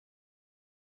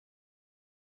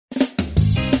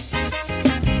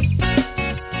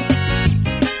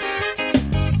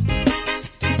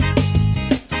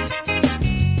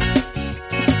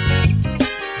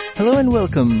and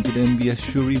welcome to the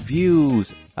MBS Show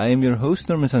Reviews. I am your host,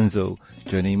 Norman Sanzo.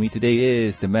 Joining me today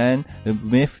is the man, the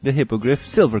myth, the hippogriff,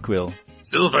 Silver-Quill.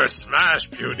 Silver smash,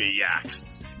 puny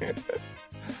yaks!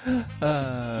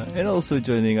 And also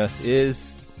joining us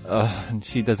is,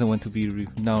 she doesn't want to be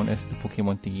renowned as the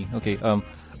Pokemon thingy. Okay,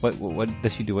 what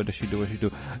does she do? What does she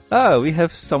do? We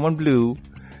have someone blue.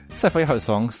 Sapphire Heart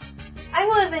Songs. I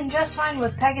would have been just fine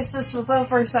with Pegasus with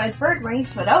oversized bird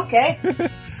wings, but okay.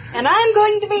 And I'm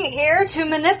going to be here to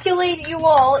manipulate you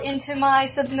all into my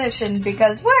submission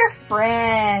because we're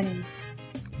friends.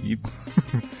 Yep.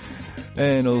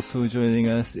 And also joining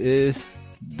us is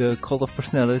the cult of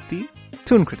personality,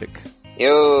 Toon Kritic.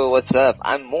 Yo, what's up?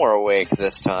 I'm more awake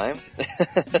this time.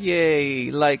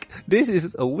 Yay! Like, this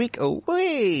is a week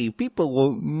away! People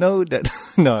won't know that.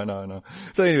 No.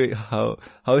 So anyway, how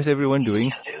is everyone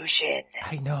doing? Solution.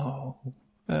 I know.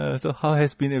 So how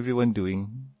has been everyone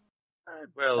doing?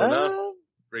 Well enough.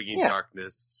 Bringing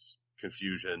darkness,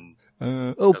 confusion,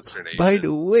 consternation. By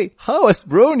the way, how was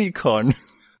BronyCon?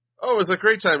 Oh, it was a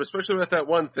great time, especially with that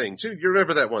one thing, too. You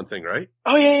remember that one thing, right?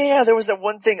 Oh, yeah, there was that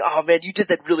one thing. Oh, man, you did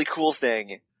that really cool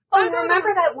thing. Oh, you remember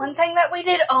that one thing that we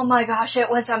did? Oh my gosh, it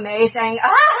was amazing.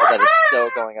 Oh, that is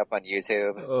so going up on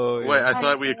YouTube. Oh, yeah. Wait, I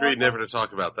thought we agreed never to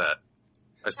talk about that.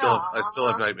 I still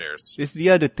have nightmares. It's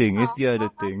the other thing.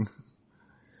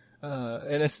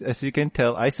 And as you can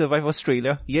tell, I survived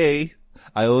Australia. Yay!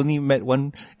 I only met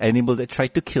one animal that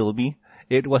tried to kill me.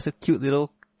 It was a cute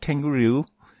little kangaroo.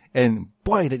 And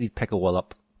boy, did it pack a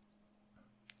wallop.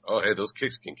 Oh, hey, those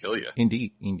kicks can kill you.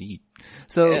 Indeed.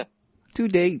 So,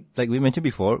 today, like we mentioned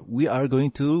before, we are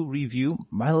going to review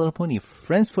My Little Pony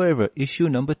Friends Forever, issue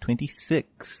number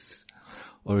 26.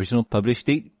 Original published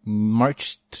date,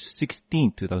 March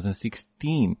 16,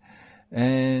 2016.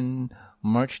 And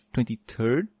March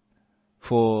 23rd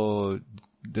for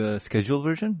the scheduled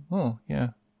version. Oh,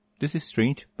 yeah. This is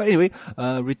strange. But anyway,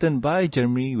 written by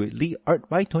Jeremy Whitley, art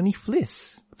by Tony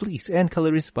Fleecs, and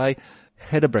colorist by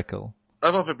Hedda Breckel.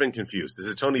 I've often been confused. Is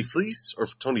it Tony Fleecs or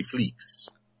Tony Fleecs?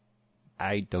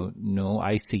 I don't know.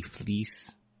 I say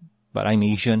Fleecs, but I'm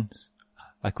Asian.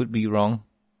 I could be wrong.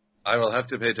 I will have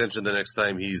to pay attention the next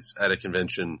time he's at a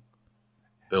convention.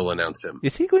 They'll announce him.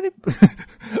 Is he going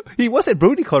to... He was at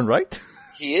BronyCon, right?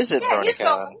 He is at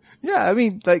BronyCon. Yeah, I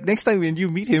mean, like, next time when you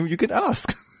meet him, you can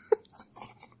ask.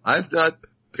 I've not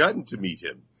gotten to meet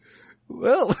him.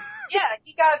 Well... Yeah,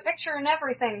 he got a picture and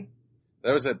everything.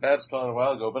 That was at BabsCon a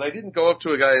while ago, but I didn't go up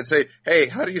to a guy and say, hey,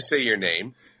 how do you say your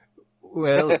name?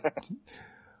 Well,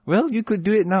 you could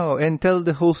do it now and tell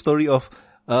the whole story of,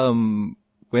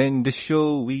 when the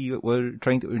show we were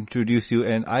trying to introduce you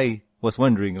and I was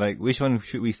wondering, like, which one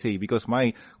should we say? Because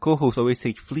my co-host always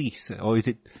say Fleece, or is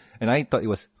it, and I thought it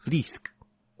was Fleecs.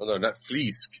 Oh no, not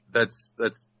Fleecs. That's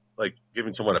like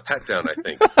giving someone a pat down, I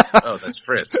think. Oh, that's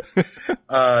Frisk.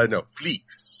 No,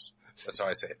 Fleecs. That's how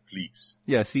I say it, Fleecs.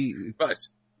 Yeah, see. But,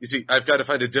 you see, I've got to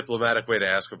find a diplomatic way to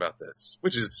ask about this,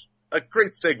 which is a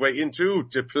great segue into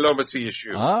diplomacy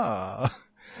issue.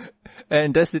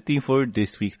 And that's the theme for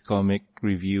this week's comic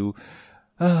review.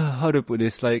 How to put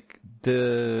this, like,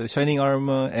 the Shining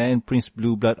Armor and Prince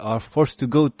Blueblood are forced to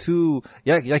go to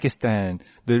Yakistan.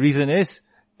 The reason is,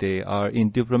 they are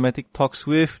in diplomatic talks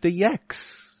with the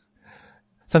Yaks.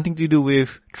 Something to do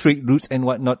with trade routes and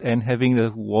whatnot, and having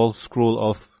the wall scroll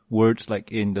of words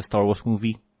like in the Star Wars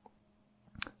movie.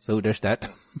 So there's that.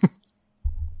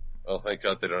 Well, thank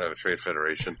God they don't have a trade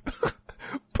federation.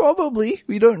 Probably.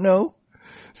 We don't know.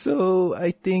 So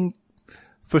I think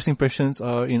first impressions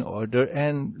are in order,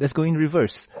 and let's go in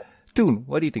reverse. Toon,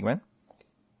 what do you think, man?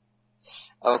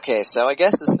 Okay, so I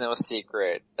guess it's no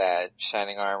secret that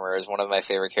Shining Armor is one of my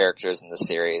favorite characters in the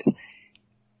series.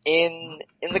 In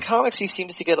the comics, he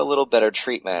seems to get a little better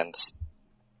treatment.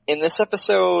 In this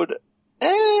episode,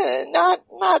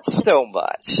 not so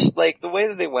much. Like, the way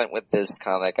that they went with this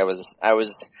comic, I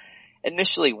was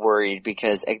initially worried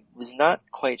because I was not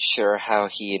quite sure how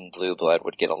he and Blue Blood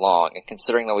would get along. And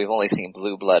considering that we've only seen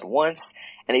Blue Blood once,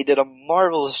 and he did a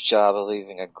marvelous job of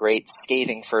leaving a great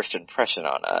scathing first impression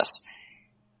on us.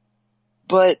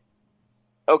 But,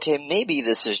 okay, maybe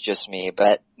this is just me,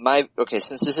 but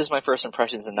since this is my first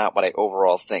impressions and not what I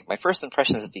overall think, my first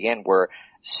impressions at the end were,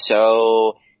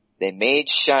 so they made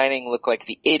Shining look like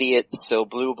the idiot so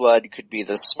Blue Blood could be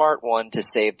the smart one to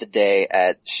save the day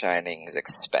at Shining's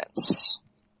expense.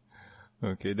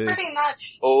 Okay, Pretty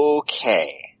much.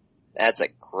 Okay. That's a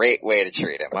great way to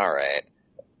treat him, alright.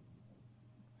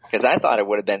 Because I thought it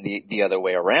would have been the other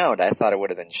way around. I thought it would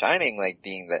have been Shining, like,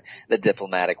 being the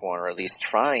diplomatic one, or at least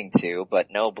trying to, but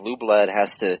no, Blue Blood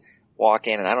has to walk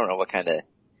in, and I don't know what kind of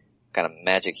kind of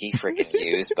magic he freaking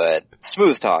used, but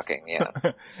smooth talking, yeah.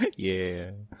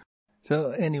 Yeah.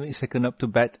 So anyway, second up to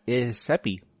bat is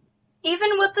Seppi. Even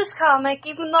with this comic,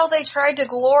 even though they tried to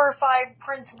glorify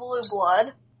Prince Blue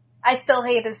Blood, I still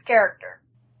hate his character.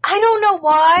 I don't know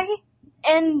why,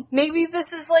 and maybe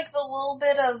this is like the little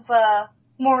bit of,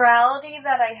 morality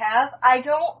that I have. I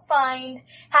don't find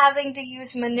having to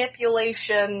use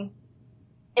manipulation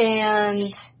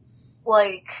and,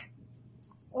 like,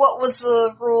 what was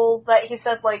the rule that he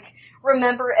said, like,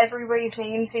 remember everybody's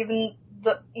names even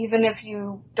if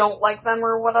you don't like them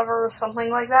or whatever, or something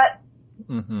like that?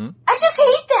 Mm-hmm. I just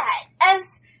hate that!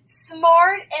 As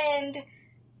smart and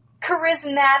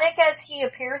charismatic as he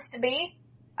appears to be,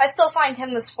 I still find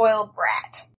him a spoiled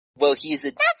brat. Well, he's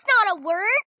a... That's not a word!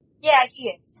 Yeah, he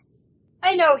is.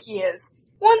 I know he is.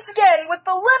 Once again, with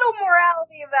the little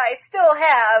morality that I still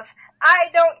have, I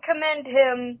don't commend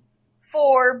him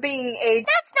for being a...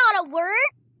 That's not a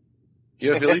word!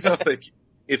 You know, if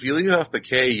you leave off the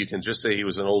K, you can just say he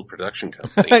was an old production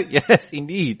company. Yes,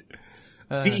 indeed.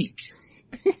 Deke.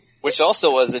 Which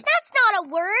also was a... That's not a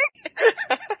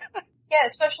word! Yeah,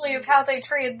 especially of how they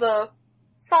treated the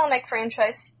Sonic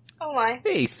franchise. Oh my.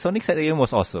 Hey, Sonic Side AM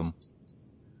was awesome.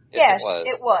 Yes,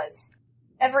 it was.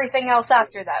 Everything else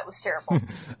after that was terrible.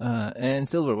 And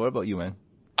Silver, what about you, man?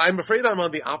 I'm afraid I'm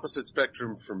on the opposite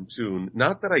spectrum from Toon.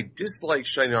 Not that I dislike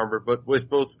Shining Armor, but with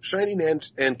both Shining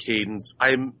and Cadence,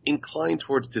 I'm inclined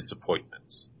towards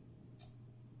disappointment.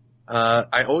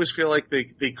 I always feel like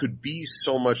they could be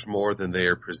so much more than they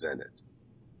are presented.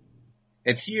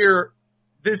 And here,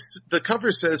 the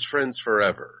cover says Friends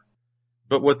Forever.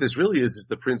 But what this really is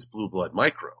the Prince Blue Blood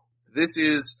Micro. This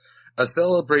is a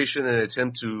celebration and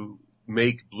attempt to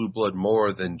make Blue Blood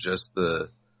more than just the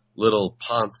little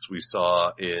ponce we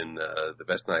saw in The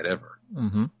Best Night Ever.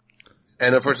 Mm-hmm.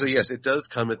 And unfortunately, yes, it does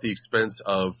come at the expense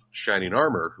of Shining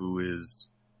Armor, who is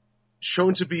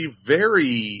shown to be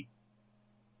very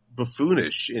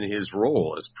buffoonish in his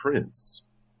role as Prince.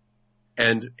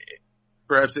 And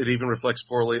perhaps it even reflects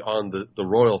poorly on the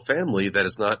royal family that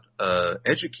has not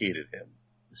educated him.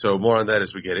 So more on that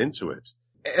as we get into it.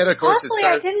 And of course, honestly,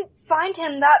 I didn't find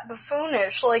him that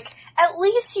buffoonish. Like, at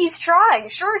least he's trying.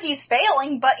 Sure, he's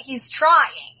failing, but he's trying.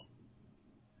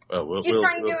 He's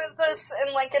trying to do this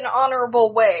in, like, an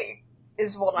honorable way,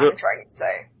 is what I'm trying to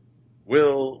say.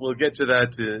 We'll get to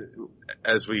that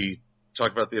as we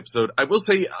talk about the episode. I will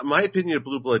say, my opinion of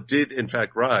Blue Blood did, in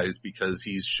fact, rise because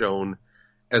he's shown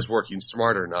as working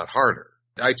smarter, not harder.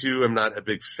 I, too, am not a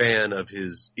big fan of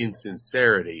his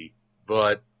insincerity,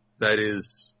 but that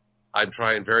is... I'm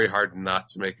trying very hard not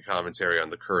to make a commentary on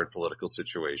the current political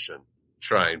situation.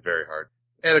 Trying very hard.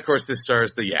 And of course this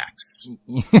stars the Yaks.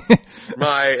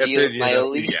 My opinion my of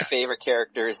least the Yaks. favorite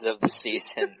characters of the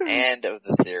season and of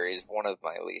the series. One of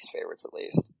my least favorites at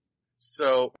least.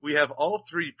 So we have all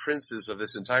three princes of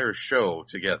this entire show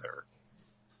together.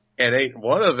 And ain't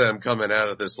one of them coming out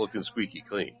of this looking squeaky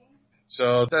clean.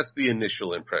 So that's the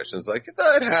initial impression. It's like,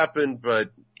 that happened,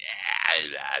 but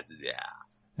yeah.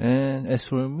 And as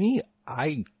for me,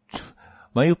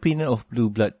 my opinion of Blue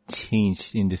Blood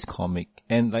changed in this comic.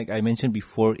 And like I mentioned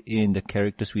before in the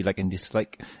characters we like and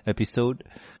dislike episode,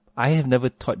 I have never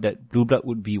thought that Blue Blood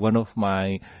would be one of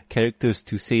my characters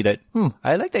to say that,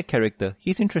 I like that character.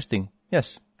 He's interesting.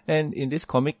 Yes. And in this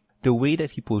comic, the way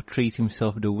that he portrays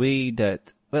himself, the way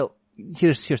that, well,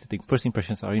 here's the thing. First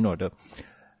impressions are, I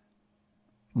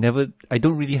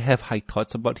don't really have high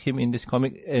thoughts about him in this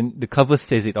comic, and the cover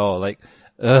says it all. Like,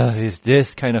 it's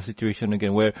this kind of situation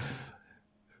again where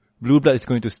Blue Blood is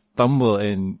going to stumble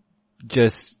and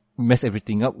just mess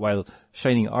everything up while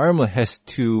Shining Armor has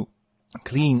to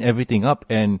clean everything up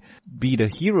and be the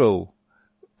hero.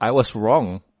 I was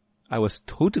wrong. I was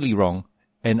totally wrong.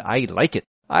 And I like it.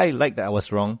 I like that I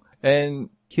was wrong. And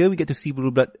here we get to see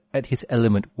Blue Blood at his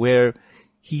element where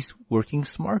he's working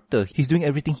smarter. He's doing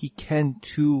everything he can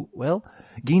to,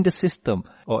 game the system.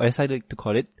 Or as I like to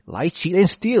call it, lie, cheat, and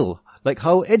steal. Like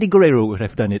how Eddie Guerrero would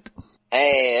have done it.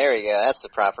 Hey, there we go. That's a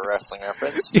proper wrestling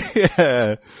reference.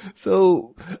 Yeah.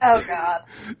 So... Oh god.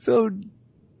 So,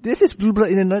 this is Blue Blood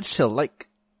in a nutshell. Like,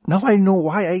 now I know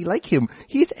why I like him.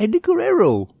 He's Eddie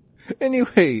Guerrero.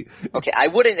 Anyway. Okay, I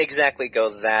wouldn't exactly go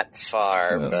that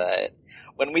far, but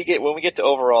when we get to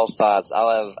overall thoughts,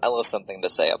 I'll have something to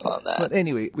say upon that. But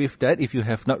anyway, with that, if you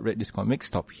have not read this comic,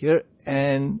 stop here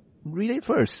and read it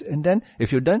first. And then,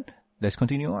 if you're done, let's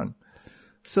continue on.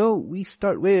 So, we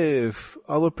start with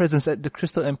our presence at the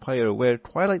Crystal Empire, where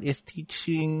Twilight is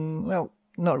teaching,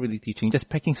 not really teaching, just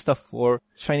packing stuff for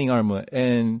Shining Armor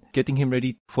and getting him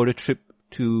ready for the trip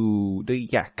to the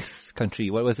Yaks country.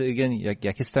 What was it again?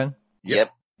 Yakistan? Yep.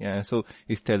 Yeah, so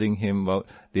he's telling him about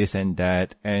this and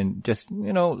that, and just,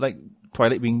 like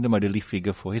Twilight being the motherly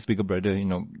figure for his bigger brother,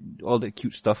 all that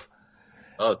cute stuff.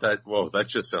 Oh, that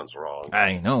just sounds wrong.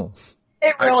 I know.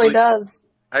 It really does.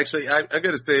 Actually, I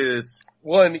gotta say this.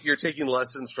 One, you're taking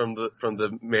lessons from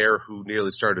the mayor who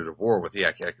nearly started a war with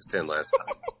Yakistan last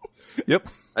time. Yep.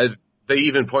 They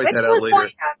even point Which that out was later.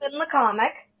 pointed out in the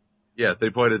comic. Yeah, they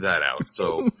pointed that out.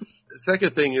 So, the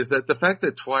second thing is that the fact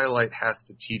that Twilight has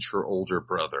to teach her older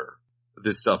brother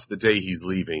this stuff the day he's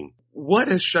leaving. What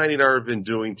has Shining Armor been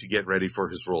doing to get ready for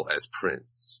his role as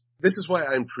Prince? This is why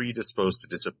I'm predisposed to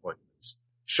disappointments.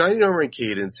 Shining Armor and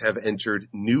Cadence have entered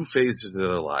new phases of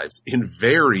their lives in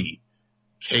very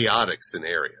chaotic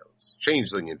scenarios.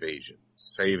 Changeling invasion,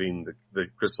 saving the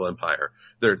Crystal Empire,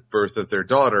 the birth of their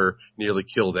daughter nearly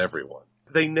killed everyone.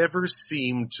 They never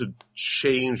seem to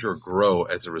change or grow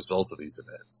as a result of these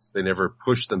events. They never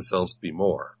push themselves to be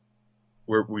more.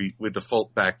 Where we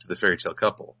default back to the fairy tale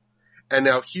couple. And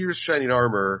now here's Shining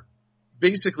Armor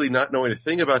basically not knowing a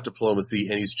thing about diplomacy,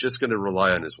 and he's just going to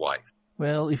rely on his wife.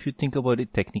 Well, if you think about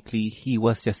it, technically, he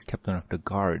was just captain of the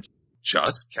guard.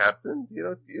 Just captain?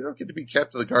 You don't get to be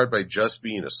captain of the guard by just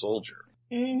being a soldier.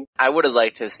 I would have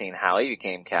liked to have seen how he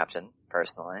became captain,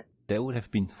 personally. That would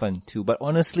have been fun too. But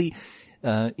honestly,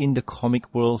 in the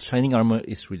comic world, Shining Armor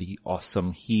is really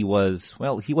awesome. He was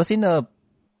in a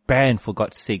band, for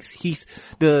God's sakes. He's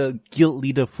the guild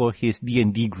leader for his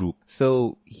D&D group.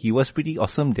 So he was pretty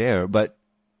awesome there, but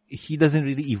he doesn't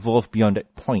really evolve beyond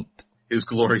that point. His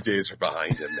glory days are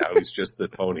behind him. Now he's just the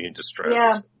pony in distress.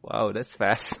 Yeah. Wow, that's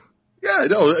fast. Yeah,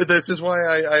 no, this is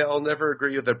why I'll never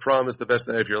agree with that prom is the best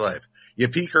night of your life. You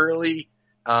peak early,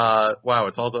 wow,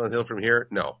 it's all downhill from here.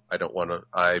 No, I don't want to.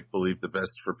 I believe the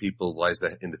best for people lies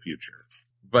in the future.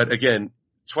 But again,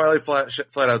 Twilight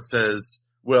flat out says,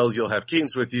 well, you'll have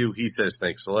Cadence with you. He says,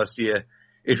 thanks, Celestia.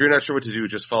 If you're not sure what to do,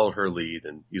 just follow her lead,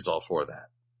 and he's all for that.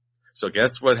 So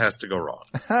guess what has to go wrong?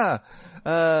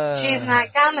 She's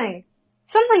not coming.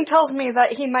 Something tells me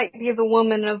that he might be the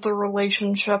woman of the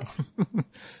relationship.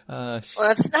 Well,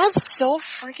 that's so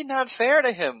freaking not fair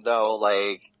to him, though.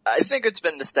 Like, I think it's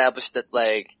been established that,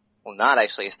 not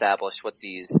actually established what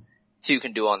these two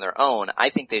can do on their own. I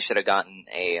think they should have gotten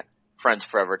a Friends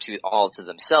Forever all to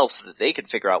themselves so that they could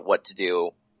figure out what to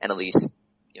do and at least,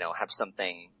 have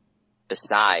something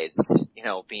besides,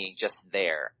 being just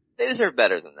there. They deserve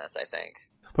better than this, I think.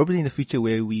 Probably in the future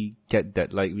where we get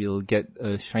that, we'll get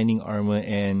a Shining Armor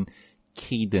and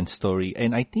Cadence story.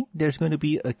 And I think there's going to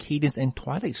be a Cadence and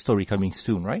Twilight story coming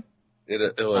soon, right?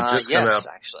 It'll just come out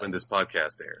actually, when this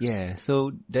podcast airs. Yeah,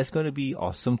 so that's going to be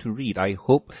awesome to read. I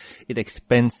hope it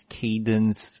expands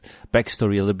Cadence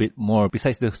backstory a little bit more,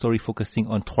 besides the story focusing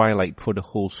on Twilight for the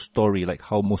whole story, like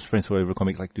how most Friends Forever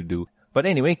comics like to do. But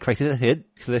anyway, crisis ahead.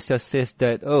 Celestia says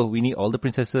that, we need all the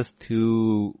princesses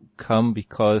to come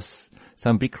because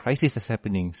some big crisis is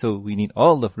happening. So we need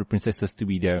all of the princesses to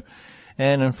be there.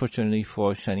 And unfortunately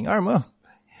for Shining Armor,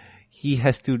 he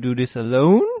has to do this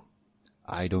alone?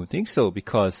 I don't think so,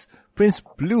 because Prince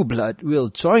Blueblood will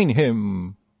join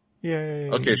him. Yay.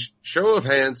 Okay, show of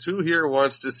hands, who here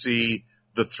wants to see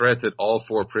the threat that all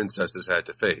four princesses had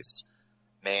to face?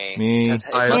 Me. Because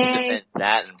it must have been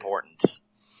that important.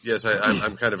 Yes,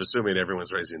 I'm kind of assuming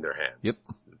everyone's raising their hand. Yep.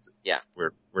 Yeah.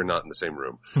 We're not in the same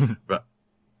room.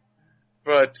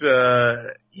 But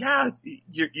yeah,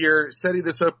 you're setting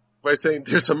this up by saying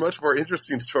there's a much more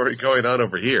interesting story going on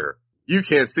over here. You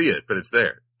can't see it, but it's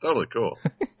there. Totally cool.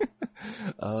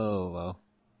 Oh, wow.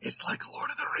 It's like Lord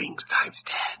of the Rings times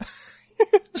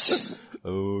 10.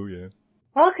 Oh, yeah.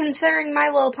 Well, considering My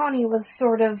Little Pony was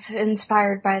sort of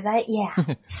inspired by that,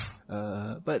 yeah.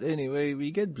 But anyway, we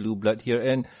get Blueblood here,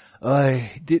 and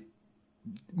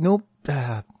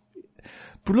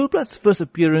Blueblood's first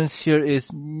appearance here is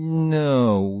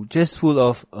just full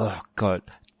of, oh god,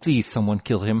 please someone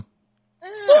kill him.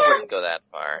 I wouldn't go that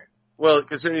far. Well,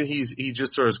 considering he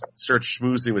just sort of starts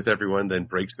schmoozing with everyone, then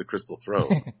breaks the crystal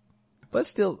throne. But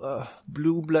still,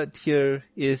 Blueblood here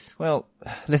is,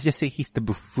 let's just say he's the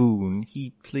buffoon.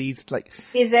 He plays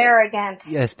he's arrogant.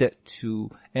 Yes, that too.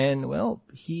 And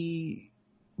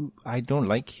I don't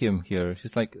like him here.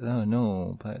 It's like, oh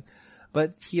no,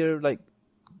 but here,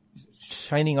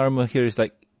 Shining Armor here is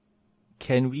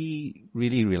can we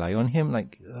really rely on him?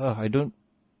 I don't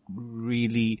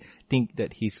really think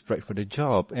that he's right for the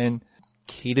job. And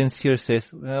Cadence here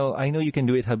says, well, I know you can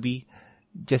do it, hubby.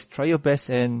 Just try your best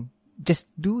and just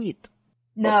do it.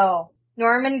 No.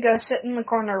 Norman, go sit in the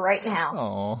corner right now.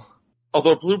 Aww.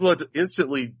 Although Blueblood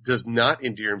instantly does not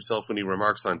endear himself when he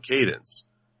remarks on Cadence.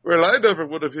 Well, I never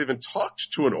would have even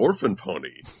talked to an orphan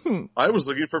pony. I was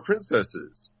looking for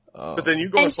princesses. Oh. But then you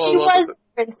go and follow up with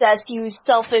princess, you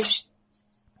selfish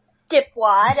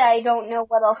dipwad. I don't know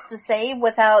what else to say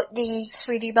without getting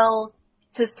Sweetie Belle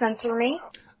to censor me.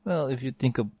 Well, if you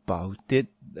think about it,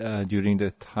 during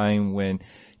the time when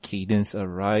Cadence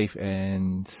arrived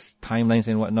and timelines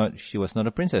and whatnot, she was not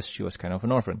a princess. She was kind of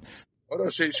an orphan. Oh no,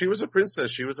 she was a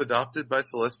princess. She was adopted by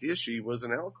Celestia. She was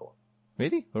an alicorn.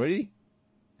 Really? Already?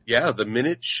 Yeah, the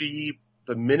minute she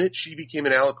became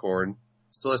an alicorn,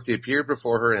 Celestia appeared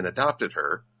before her and adopted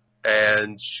her,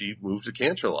 and she moved to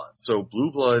Canterlot. So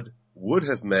Blue Blood would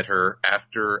have met her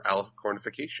after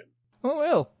alicornification. Oh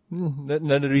well,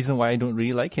 another reason why I don't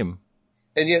really like him.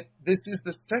 And yet, this is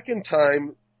the second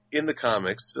time in the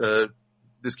comics,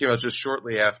 this came out just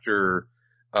shortly after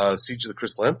Siege of the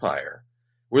Crystal Empire,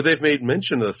 where they've made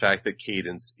mention of the fact that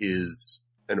Cadence is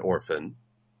an orphan,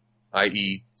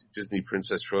 i.e. Disney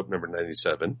Princess trope number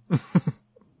 97.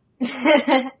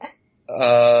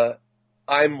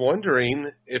 I'm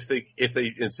wondering if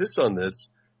they insist on this,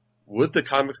 would the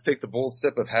comics take the bold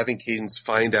step of having Cadence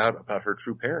find out about her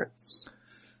true parents?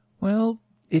 Well,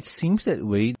 it seems that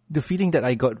way. The feeling that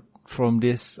I got from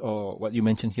this, or what you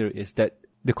mentioned here, is that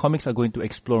the comics are going to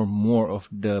explore more of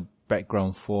the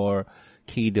background for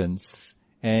Cadence.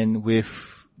 And with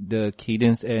the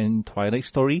Cadence and Twilight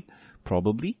story,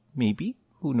 probably, maybe,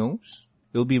 who knows?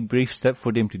 It'll be a brave step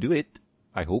for them to do it,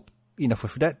 I hope. Enough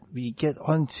of that. We get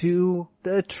on to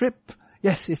the trip.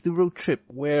 Yes, it's the road trip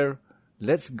where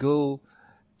let's go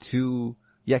to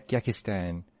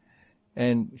Yakistan.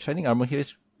 And Shining Armor here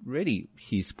is ready.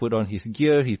 He's put on his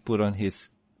gear, he's put on his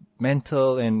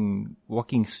mantle and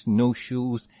walking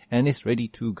snowshoes, and is ready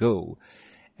to go.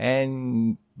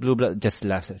 And Blue Blood just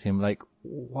laughs at him like,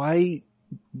 why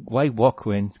walk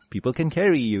when people can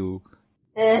carry you?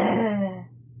 And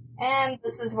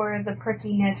this is where the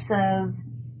prickiness of,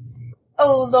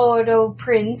 oh Lord, oh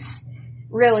Prince,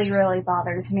 really, really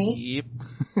bothers me. Yep.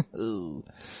 Ooh.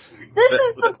 This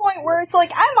is the point where it's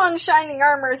like, I'm on Shining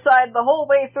Armor's side the whole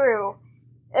way through.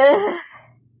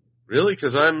 Really?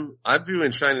 Because I'm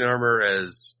viewing Shining Armor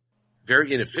as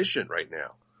very inefficient right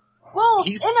now. Well,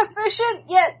 inefficient,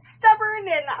 yet stubborn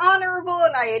and honorable,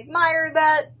 and I admire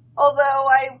that. Although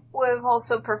I would have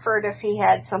also preferred if he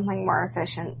had something more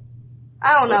efficient.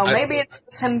 I don't know, maybe it's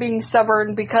just him being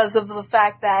stubborn because of the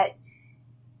fact that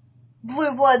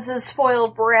Blue Blood's a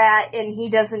spoiled brat and he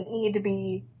doesn't need to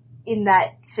be in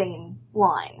that same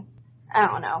line. I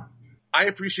don't know. I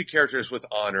appreciate characters with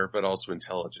honor, but also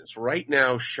intelligence. Right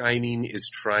now, Shining is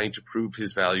trying to prove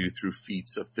his value through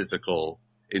feats of physical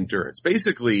endurance.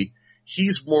 Basically,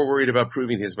 he's more worried about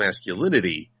proving his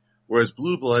masculinity, whereas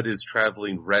Blue Blood is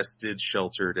traveling rested,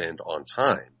 sheltered, and on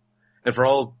time. And for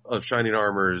all of Shining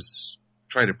Armor's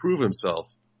trying to prove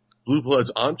himself, Blue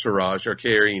Blood's entourage are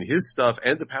carrying his stuff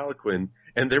and the palanquin,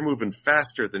 and they're moving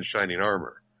faster than Shining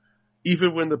Armor.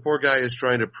 Even when the poor guy is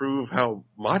trying to prove how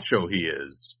macho he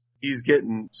is, he's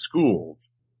getting schooled.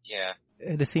 Yeah.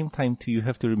 At the same time, too, you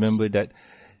have to remember that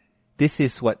this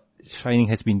is what Shining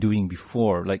has been doing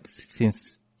before. Like,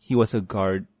 since he was a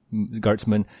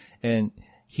guardsman, and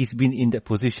he's been in that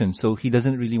position, so he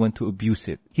doesn't really want to abuse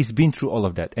it. He's been through all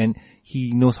of that, and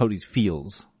he knows how it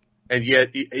feels. And yet,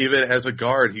 even as a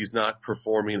guard, he's not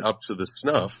performing up to the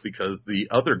snuff because the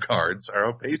other guards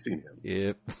are outpacing him.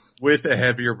 Yep. With a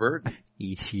heavier burden.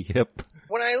 Yep.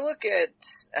 When I look at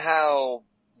how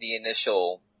the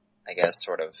initial, I guess,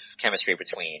 sort of chemistry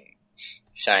between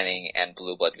Shining and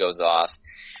Blue Blood goes off,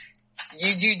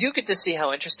 you do get to see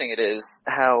how interesting it is,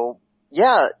 how,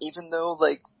 yeah, even though,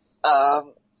 like,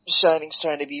 Shining's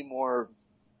trying to be more,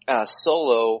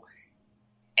 solo,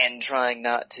 and trying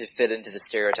not to fit into the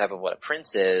stereotype of what a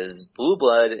prince is, Blue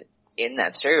Blood, in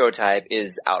that stereotype,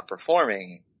 is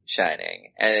outperforming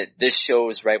Shining. And this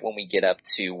shows right when we get up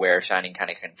to where Shining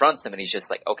kind of confronts him, and he's just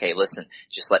like, okay, listen,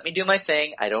 just let me do my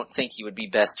thing. I don't think you would be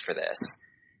best for this.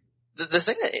 The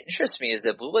thing that interests me is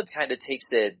that Blue Blood kind of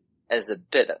takes it as a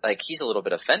bit, like, he's a little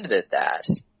bit offended at that.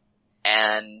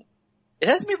 And it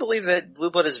has me believe that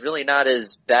Blue Blood is really not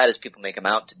as bad as people make him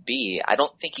out to be. I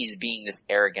don't think he's being this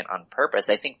arrogant on purpose.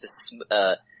 I think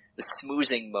the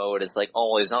smoozing mode is, like,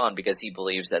 always on because he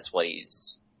believes it's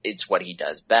what he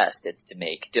does best. It's to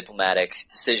make diplomatic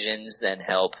decisions and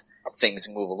help things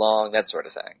move along, that sort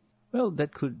of thing. Well,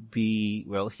 that could be,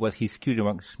 what his cutie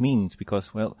marks means because,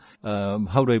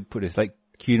 how do I put this? Like,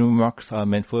 cutie marks are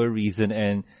meant for a reason,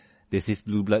 and this is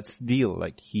Blue Blood's deal.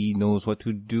 Like, he knows what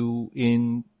to do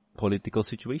in political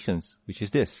situations, which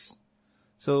is this.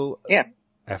 So, yeah.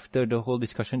 After the whole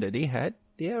discussion that they had,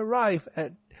 they arrive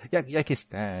at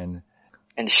Yakistan.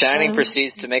 And Shining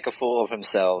proceeds to make a fool of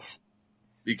himself.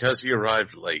 Because he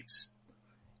arrived late.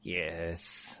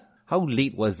 Yes. How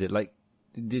late was it? Like,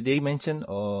 Did they mention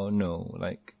or no?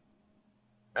 Like,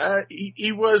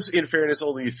 He was, in fairness,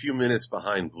 only a few minutes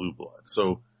behind Blue Blood.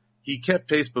 So he kept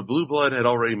pace, but Blue Blood had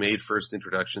already made first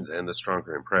introductions and the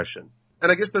stronger impression.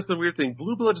 And I guess that's the weird thing.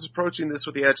 Blue Blood is approaching this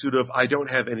with the attitude of, I don't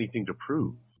have anything to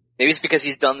prove. Maybe it's because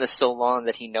he's done this so long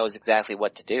that he knows exactly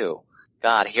what to do.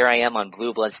 God, here I am on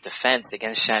Blue Blood's defense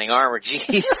against Shining Armor.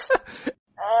 Jeez.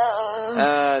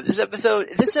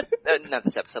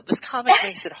 This comic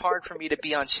makes it hard for me to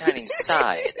be on Shining's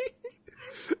side.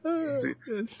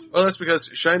 Well, that's because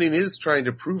Shining is trying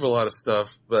to prove a lot of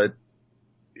stuff, but,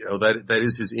 you know, that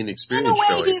is his inexperience In a way,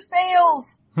 showing. he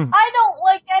fails. I don't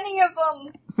like any of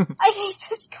them. I hate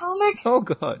this comic. oh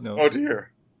god, no. Oh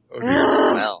dear. Oh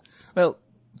dear. Well,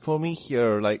 for me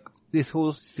here, like, this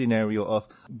whole scenario of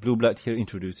Blue Blood here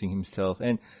introducing himself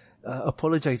and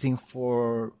apologizing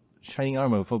for Shining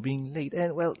Armor for being late,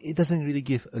 and well, it doesn't really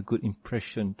give a good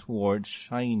impression towards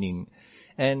Shining.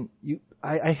 And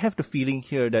I have the feeling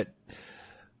here that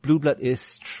Blue Blood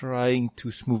is trying to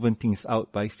smoothen things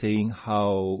out by saying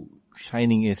how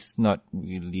Shining is not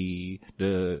really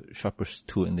the sharpest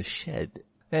tool in the shed.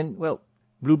 And well,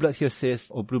 Blue Blood here says,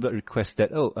 or Blue Blood requests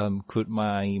that, could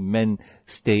my men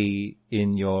stay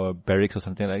in your barracks or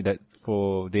something like that,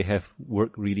 for they have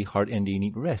worked really hard and they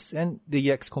need rest. And the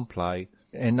Yaks comply.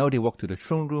 And now they walk to the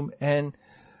throne room and,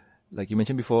 like you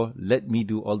mentioned before, let me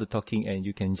do all the talking and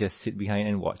you can just sit behind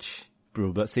and watch.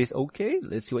 Blue Blood says, okay,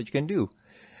 let's see what you can do.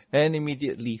 And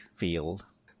immediately failed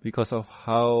because of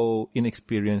how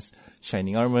inexperienced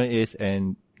Shining Armor is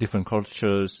and different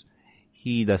cultures.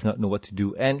 He does not know what to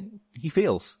do, and he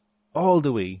fails all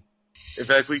the way. In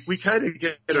fact, we kind of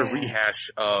get a rehash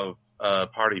of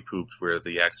Party Pooped, where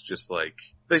the Yaks just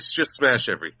they just smash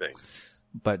everything.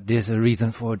 But there's a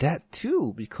reason for that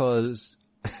too, because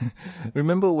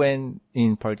remember when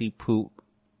in Party Poop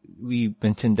we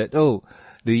mentioned that,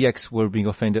 the Yaks were being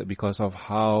offended because of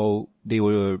how they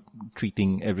were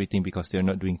treating everything because they're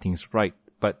not doing things right.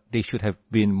 But they should have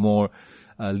been more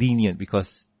lenient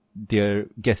because their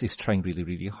guest is trying really,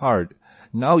 really hard.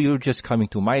 Now you're just coming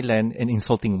to my land and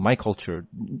insulting my culture.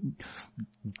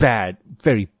 Bad.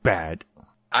 Very bad.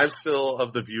 I'm still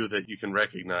of the view that you can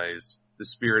recognize the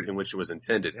spirit in which it was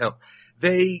intended. Hell,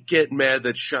 they get mad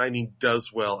that Shining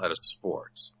does well at a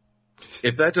sport.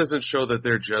 If that doesn't show that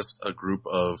they're just a group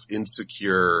of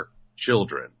insecure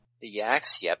children. The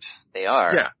Yaks, yep, they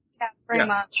are. Yeah. Yeah, very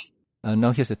much.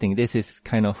 Now here's the thing. This is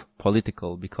kind of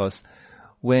political because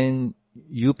when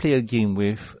you play a game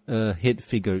with a hit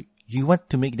figure, you want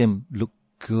to make them look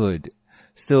good.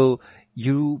 So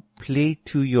you play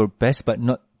to your best, but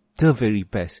not the very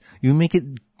best. You make it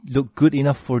look good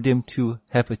enough for them to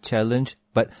have a challenge,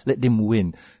 but let them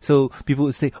win. So people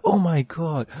would say, oh my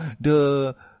god,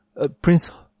 the Prince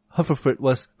Hufflepuff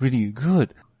was really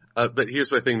good. But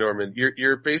here's my thing, Norman.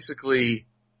 You're basically,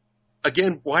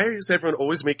 again, why is everyone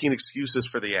always making excuses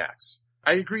for the Yaks?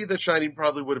 I agree that Shining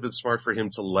probably would have been smart for him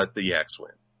to let the Yaks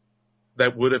win.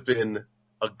 That would have been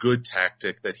a good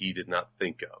tactic that he did not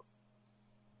think of.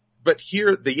 But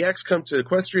here, the Yaks come to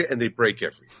Equestria and they break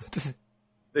everything.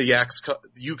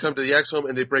 You come to the Yaks home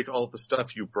and they break all the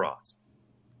stuff you brought.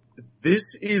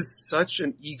 This is such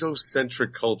an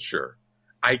egocentric culture.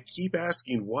 I keep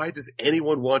asking, why does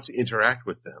anyone want to interact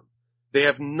with them? They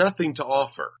have nothing to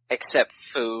offer. Except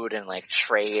food and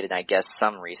trade and I guess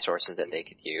some resources that they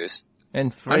could use.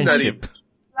 And I'm not even...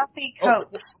 Fluffy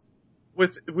coats.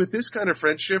 With this kind of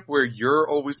friendship where you're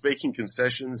always making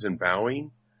concessions and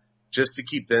bowing just to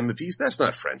keep them at peace, that's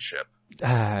not friendship.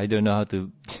 I don't know how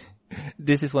to...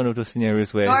 This is one of those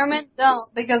scenarios where... Norman,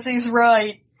 don't, because he's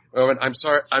right. Norman, I'm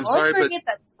sorry, Don't forget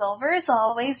that Silver is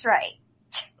always right.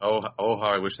 Oh, how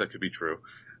I wish that could be true.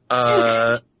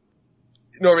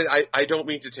 Norman, I don't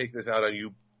mean to take this out on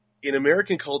you. In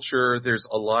American culture, there's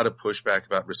a lot of pushback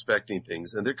about respecting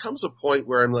things, and there comes a point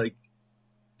where I'm like,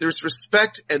 there's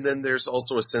respect, and then there's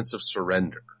also a sense of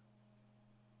surrender.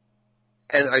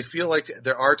 And I feel like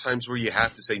there are times where you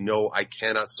have to say, no, I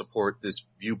cannot support this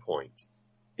viewpoint.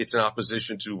 It's in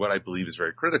opposition to what I believe is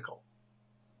very critical.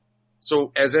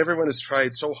 So as everyone has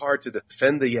tried so hard to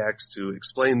defend the Yaks, to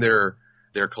explain their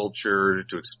culture,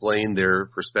 to explain their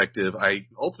perspective, I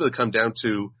ultimately come down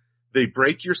to they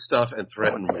break your stuff and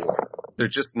threaten war. They're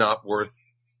just not worth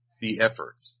the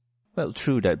effort. Well,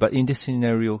 true that, but in this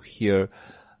scenario here,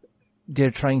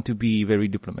 they're trying to be very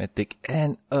diplomatic,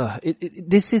 and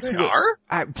this is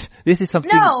this is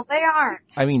something. No, they aren't.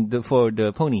 I mean, for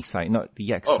the pony side, not the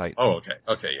Yak side. Oh,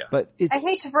 okay, yeah. But I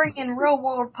hate to bring in real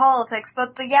world politics,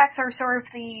 but the Yaks are sort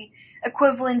of the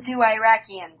equivalent to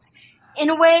Iraqians. In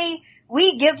a way,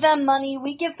 we give them money,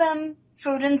 we give them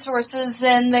food and sources,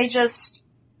 and they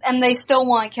still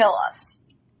want to kill us.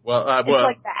 Well, It's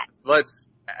like that.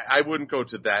 I wouldn't go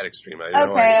to that extreme. I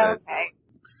know I said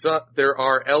so, there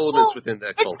are elements within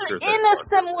that culture. It's in a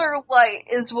similar light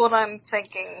is what I'm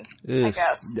thinking, I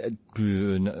guess.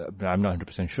 I'm not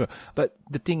 100% sure. But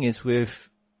the thing is with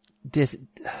this,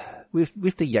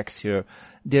 with the yaks here,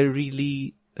 they're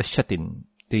really a shut-in.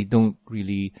 They don't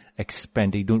really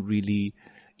expand. They don't really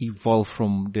evolve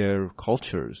from their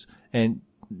cultures. And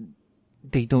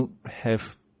they don't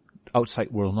have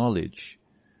outside world knowledge.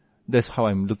 That's how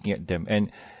I'm looking at them.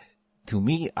 And to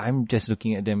me, I'm just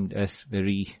looking at them as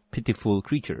very pitiful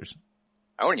creatures.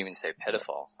 I wouldn't even say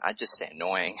pitiful. I'd just say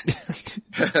annoying.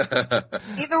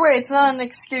 Either way, it's not an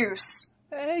excuse.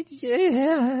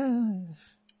 Yeah.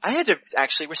 I had to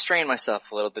actually restrain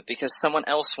myself a little bit because someone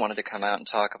else wanted to come out and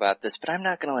talk about this, but I'm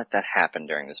not going to let that happen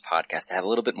during this podcast. I have a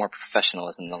little bit more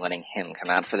professionalism than letting him come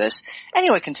out for this.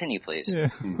 Anyway, continue, please. Yeah.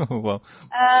 Well.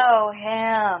 Oh,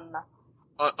 him.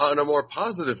 On a more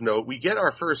positive note, we get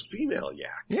our first female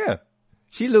yak. Yeah.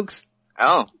 She looks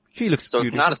So beautiful.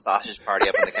 it's not a sausage party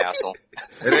up in the castle.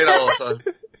 It ain't all sausage.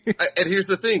 And here's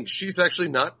the thing. She's actually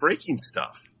not breaking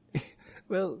stuff.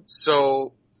 Well.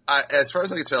 So, as far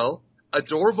as I can tell,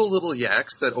 adorable little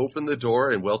yaks that open the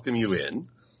door and welcome you in,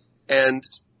 and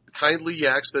kindly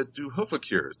yaks that do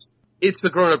hoofacures. It's the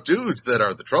grown-up dudes that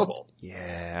are the trouble.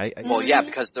 Yeah. Well, yeah,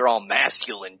 because they're all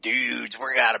masculine dudes.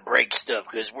 We're gotta break stuff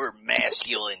because we're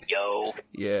masculine, yo.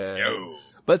 Yeah. Yo.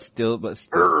 But still.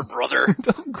 Brother.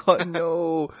 Oh God,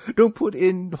 no. Don't put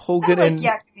in Hogan and...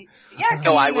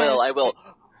 No, I will.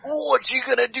 What you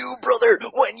gonna do, brother,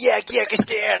 when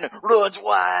Yakistan runs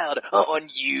wild on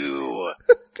you?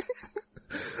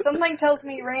 Something tells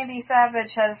me Randy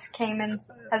Savage has come into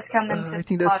I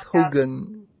think the that's podcast.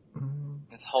 Hogan.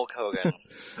 It's Hulk Hogan.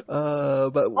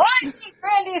 But... Why is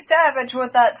Randy Savage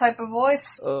with that type of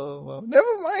voice? Oh, well,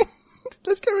 never mind.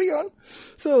 Let's carry on.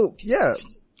 So, yeah,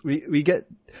 we get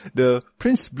the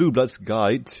Prince Blueblood's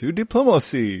Guide to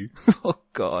Diplomacy. Oh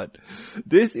God.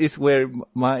 This is where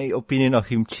my opinion of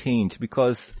him changed,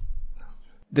 because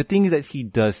the thing that he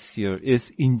does here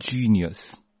is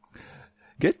ingenious.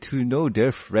 Get to know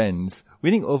their friends.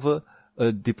 Winning over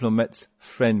a diplomat's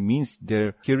friend means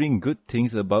they're hearing good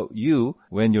things about you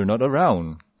when you're not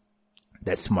around.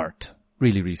 That's smart.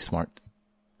 Really, really smart.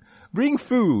 Bring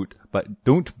food, but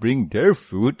don't bring their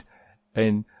food,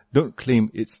 and don't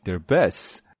claim it's their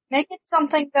best. Make it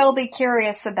something they'll be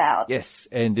curious about. Yes,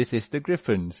 and this is the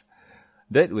Griffins.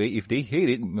 That way, if they hate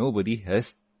it, nobody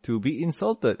has to be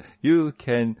insulted. You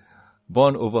can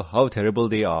bond over how terrible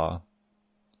they are.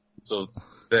 So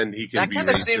then he can That be kind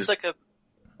of racist. seems like a...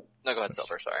 No, go ahead,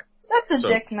 Silver, sorry. That's a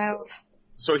dick move.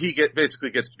 So he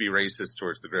basically gets to be racist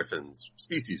towards the Griffins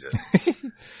species.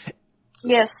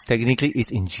 Yes. Technically,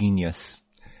 it's ingenious.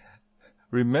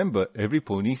 Remember every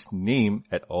pony's name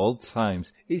at all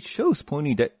times. It shows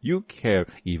pony that you care,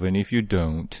 even if you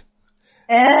don't.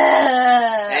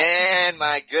 And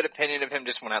my good opinion of him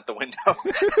just went out the window.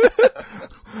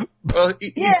 Well,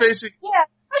 he's basically... Yeah,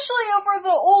 especially over the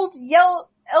old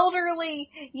elderly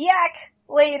yak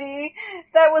lady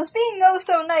that was being oh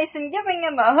so nice and giving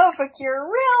him a hoofacure.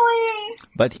 Really?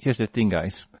 But here's the thing,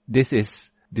 guys. This is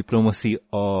diplomacy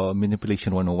or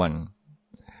manipulation 101.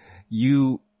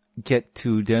 You get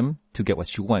to them to get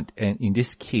what you want. And in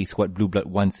this case, what Blue Blood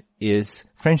wants is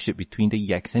friendship between the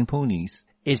yaks and ponies.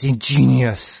 It's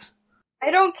ingenious.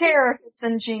 I don't care if it's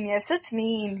ingenious. It's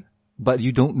mean. But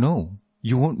you don't know.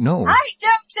 You won't know. I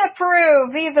don't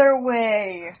approve either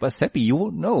way. But Seppi, you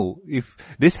won't know. If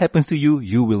this happens to you,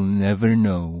 you will never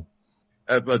know.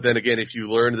 But then again, if you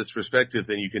learn this perspective,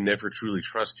 then you can never truly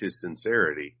trust his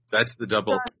sincerity. That's the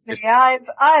double... Trust me,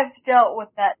 I've dealt with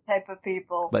that type of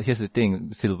people. But here's the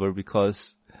thing, Silver,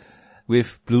 because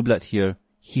with Blue Blood here,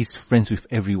 he's friends with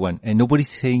everyone, and nobody's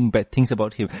saying bad things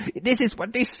about him. This is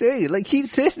what they say. Like, he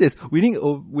says this. Winning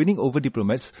over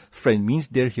diplomats' friend means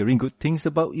they're hearing good things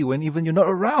about you when even you're not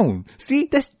around. See?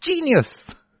 That's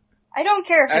genius. I don't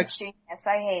care if it's genius.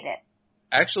 I hate it.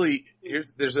 Actually,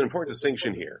 there's an important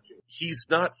distinction here. He's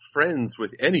not friends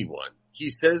with anyone. He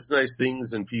says nice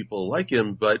things and people like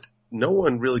him, but no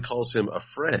one really calls him a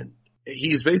friend.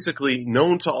 He's basically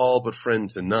known to all but friend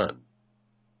to none.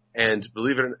 And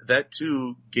believe it or not, that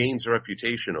too gains a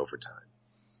reputation over time.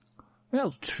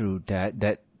 Well, true that.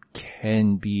 That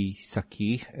can be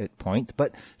sucky at point,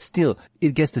 but still,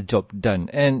 it gets the job done.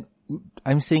 And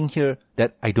I'm saying here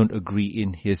that I don't agree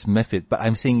in his method, but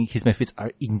I'm saying his methods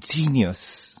are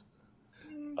ingenious.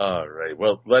 All right.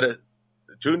 Well,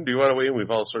 Toon, do you want to weigh in?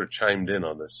 We've all sort of chimed in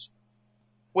on this.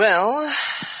 Well,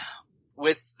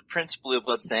 with the Prince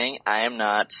Blueblood thing, I'm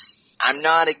not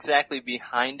exactly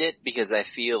behind it because I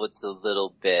feel it's a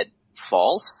little bit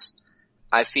false.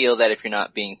 I feel that if you're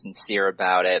not being sincere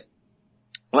about it,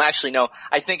 well, actually, no,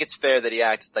 I think it's fair that he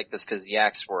acted like this because the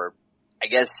Yaks were, I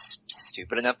guess,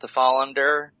 stupid enough to fall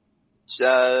under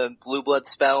Blue Blood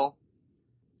spell.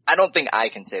 I don't think I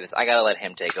can say this. I gotta let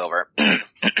him take over.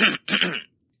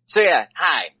 So yeah,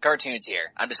 hi, Cartoons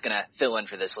here. I'm just gonna fill in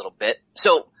for this little bit.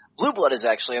 So, Blue Blood is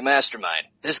actually a mastermind.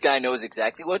 This guy knows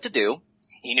exactly what to do.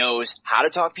 He knows how to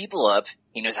talk people up.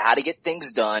 He knows how to get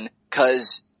things done.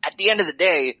 Cause at the end of the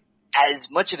day,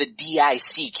 as much of a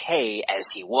DICK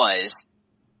as he was,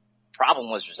 the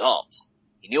problem was resolved.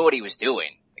 He knew what he was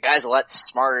doing. The guy's a lot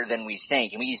smarter than we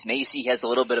think. And Macy has a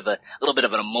little bit of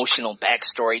an emotional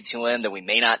backstory to him that we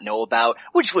may not know about,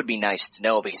 which would be nice to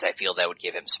know because I feel that would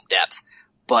give him some depth.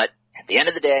 But at the end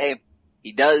of the day,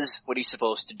 he does what he's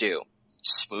supposed to do.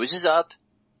 Smoozes up,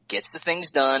 gets the things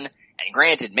done, and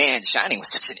granted, man, Shining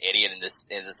was such an idiot in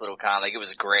this little comic. It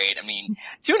was great. I mean,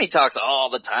 Tooney talks all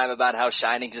the time about how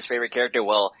Shining's his favorite character.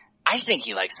 Well, I think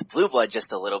he likes Blue Blood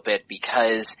just a little bit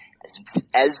because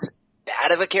as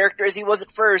bad of a character as he was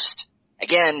at first,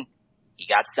 again, he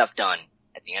got stuff done.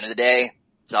 At the end of the day,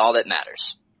 it's all that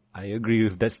matters. I agree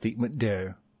with that statement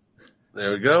there.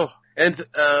 There we go. And,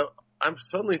 I'm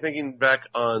suddenly thinking back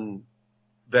on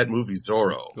that movie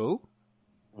Zorro. Oh?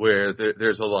 Where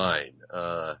there's a line,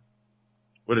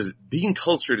 what is it? Being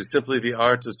cultured is simply the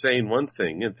art of saying one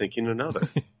thing and thinking another.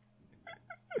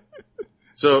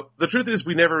 So the truth is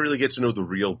we never really get to know the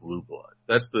real Blue Blood.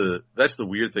 That's the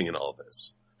weird thing in all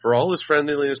this. For all his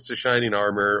friendliness to Shining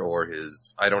Armor or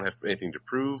his I don't have anything to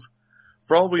prove,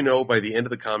 for all we know, by the end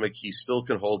of the comic, he still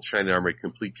can hold Shining Armor in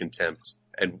complete contempt,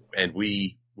 and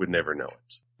we would never know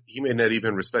it. He may not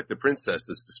even respect the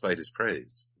princesses despite his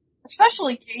praise.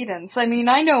 Especially Cadence. I mean,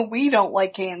 I know we don't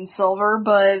like Cadence Silver,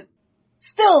 but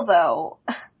still though.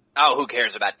 Oh, who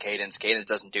cares about Cadence? Cadence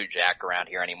doesn't do jack around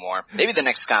here anymore. Maybe the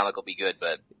next comic will be good,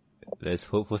 but... Let's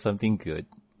hope for something good.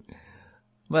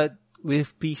 But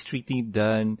with peace treaty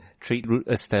done, trade route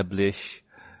established,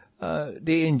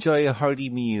 they enjoy a hearty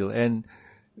meal, and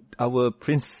our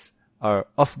prince are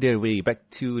off their way back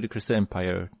to the Crystal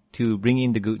Empire to bring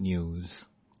in the good news.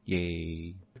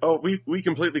 Yay. Oh, we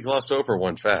completely glossed over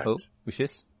one fact. Oh, which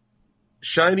is?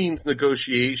 Shining's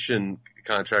negotiation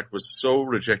contract was so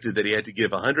rejected that he had to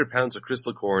give 100 pounds of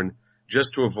crystal corn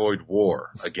just to avoid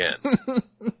war again.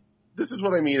 This is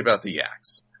what I mean about the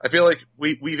Yaks. I feel like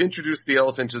we've introduced the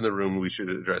elephant in the room. We should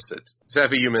address it.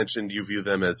 Safi, you mentioned you view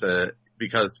them as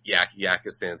because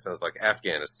Yakistan sounds like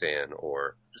Afghanistan,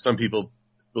 or some people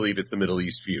believe it's the Middle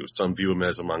East view. Some view them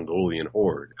as a Mongolian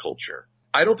horde culture.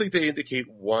 I don't think they indicate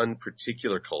one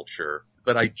particular culture,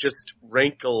 but I just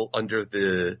rankle under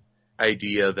the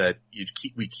idea that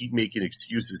we keep making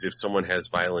excuses if someone has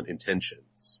violent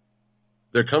intentions.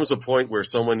 There comes a point where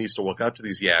someone needs to walk up to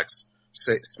these Yaks,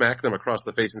 smack them across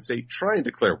the face and say, try and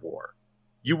declare war.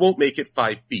 You won't make it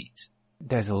 5 feet.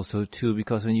 That's also true,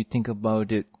 because when you think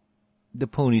about it, the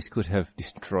ponies could have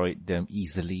destroyed them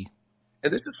easily.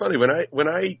 And this is funny, when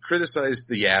I criticized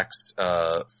the Yaks,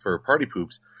 for party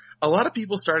poops, a lot of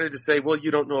people started to say, well,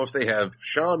 you don't know if they have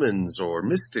shamans or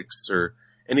mystics or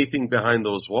anything behind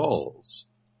those walls.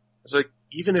 It's like,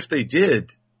 even if they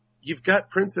did, you've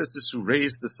got princesses who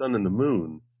raise the sun and the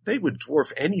moon. They would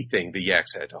dwarf anything the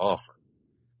Yaks had to offer.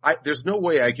 There's no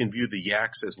way I can view the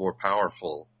Yaks as more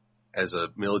powerful as a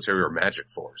military or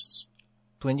magic force.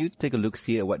 When you take a look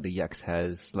see at what the Yaks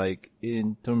has, like,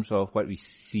 in terms of what we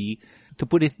see, to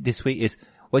put it this way is,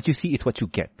 what you see is what you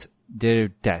get. They're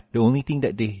that. The only thing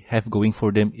that they have going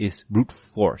for them is brute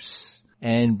force.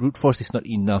 And brute force is not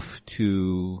enough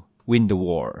to win the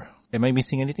war. Am I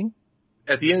missing anything?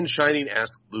 At the end, Shining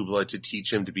asked Blue Blood to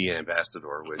teach him to be an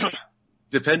ambassador, which,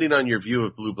 depending on your view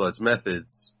of Blue Blood's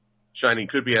methods, Shining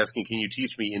could be asking, can you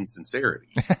teach me insincerity?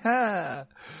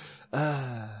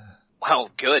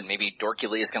 Well, good. Maybe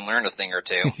Dorkulius can learn a thing or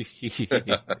two.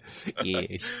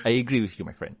 Yes, I agree with you,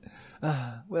 my friend.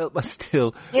 Well, but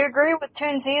still. You agree with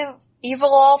Toon's evil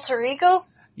alter ego?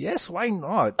 Yes, why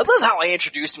not? I love how I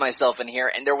introduced myself in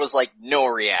here and there was like no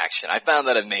reaction. I found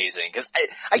that amazing because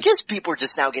I guess people are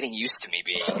just now getting used to me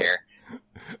being here.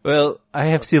 Well, I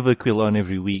have Silver-Quill on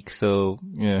every week, so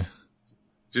yeah.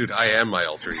 Dude, I am my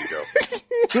alter ego.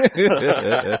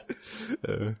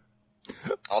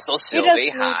 Also, Sylvie,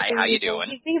 hi, how you doing?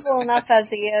 He's evil enough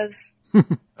as he is.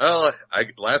 Well,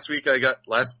 last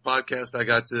podcast I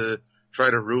got to try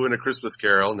to ruin A Christmas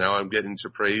Carol. Now I'm getting to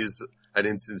praise an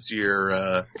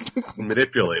insincere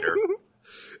manipulator.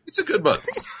 It's a good month.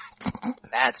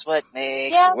 That's what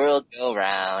makes the world go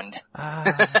round.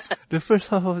 The first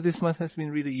half of this month has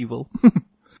been really evil.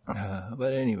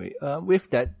 But anyway, with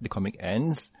that, the comic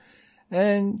ends.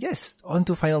 And yes, on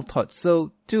to final thoughts.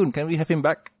 So, Toon, can we have him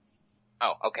back?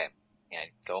 Oh, okay. Yeah,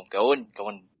 go and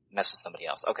mess with somebody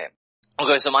else. Okay.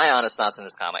 Okay, so my honest thoughts on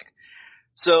this comic.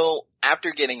 So,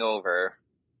 after getting over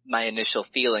my initial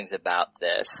feelings about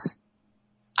this,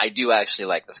 I do actually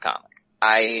like this comic.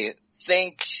 I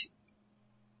think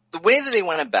the way that they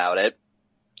went about it,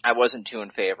 I wasn't too in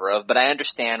favor of, but I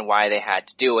understand why they had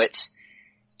to do it.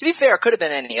 To be fair, it could have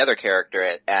been any other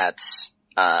character at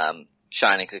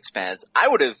Shining's expense. I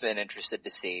would have been interested to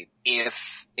see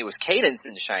if it was Cadence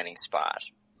in Shining's spot,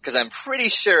 because I'm pretty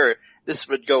sure this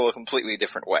would go a completely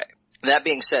different way. That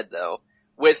being said, though,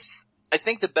 I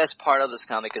think the best part of this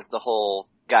comic is the whole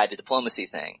guide to diplomacy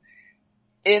thing.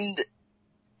 And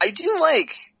I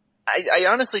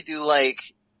honestly do like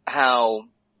how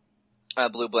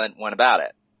Blue Blood went about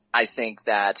it. I think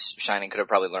that Shining could have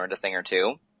probably learned a thing or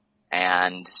two,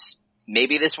 and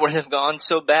maybe this wouldn't have gone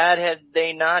so bad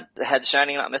had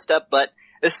Shining not messed up, but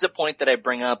this is a point that I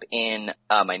bring up in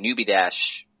my Newbie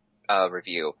Dash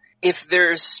review. If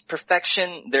there's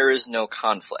perfection, there is no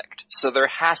conflict. So there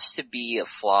has to be a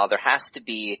flaw, there has to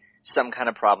be some kind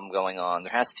of problem going on,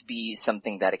 there has to be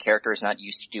something that a character is not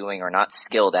used to doing or not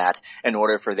skilled at in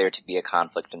order for there to be a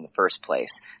conflict in the first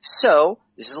place. So,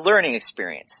 this is a learning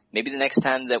experience. Maybe the next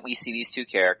time that we see these two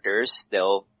characters,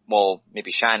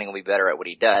 maybe Shining will be better at what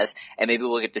he does, and maybe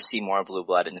we'll get to see more Blue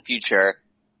Blood in the future.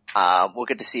 We'll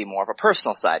get to see more of a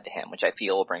personal side to him, which I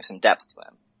feel will bring some depth to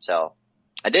him. So,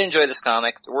 I did enjoy this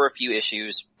comic. There were a few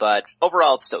issues, but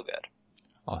overall it's still good.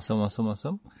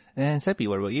 Awesome. And Seppi,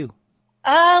 what about you?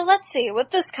 Let's see,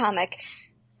 with this comic,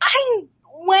 I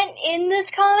went in this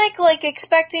comic,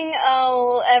 expecting,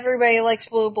 everybody likes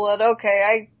Blue Blood,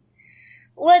 okay,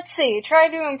 let's see, try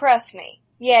to impress me.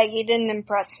 Yeah, you didn't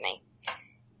impress me.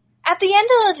 At the end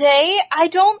of the day, I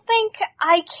don't think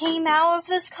I came out of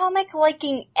this comic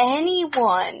liking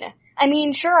anyone. I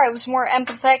mean, sure, I was more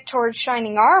empathetic towards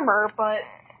Shining Armor, but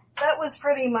that was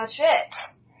pretty much it.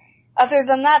 Other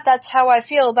than that, that's how I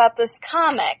feel about this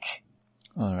comic.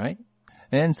 Alright.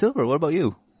 And Silver, what about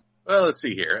you? Well, let's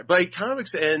see here. By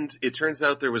comic's end, it turns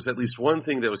out there was at least one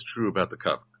thing that was true about the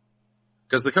cover.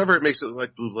 Because the cover, it makes it look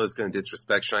like Blue Blood's going to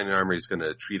disrespect Shining Armor. He's going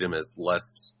to treat him as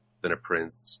less than a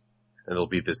prince. And there'll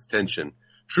be this tension.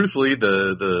 Truthfully,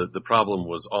 the problem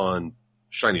was on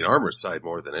Shining Armor's side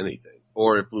more than anything.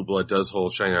 Or if Blue Blood does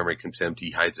hold Shining Armor in contempt,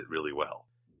 he hides it really well.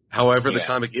 However, the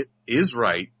comic is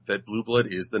right that Blue Blood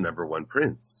is the number one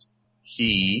prince.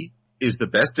 He is the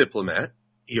best diplomat.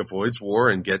 He avoids war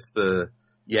and gets the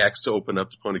yaks to open up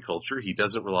to pony culture. He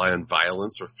doesn't rely on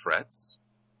violence or threats.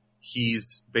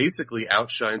 He's basically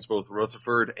outshines both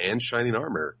Rutherford and Shining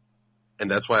Armor.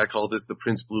 And that's why I call this the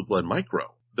Prince Blue Blood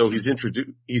Micro. Though he's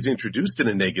introduced in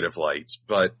a negative light,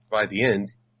 but by the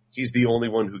end, he's the only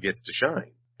one who gets to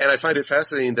shine. And I find it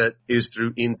fascinating that is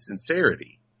through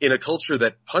insincerity. In a culture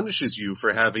that punishes you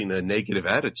for having a negative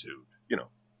attitude,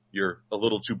 you're a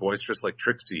little too boisterous like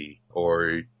Trixie,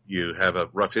 or you have a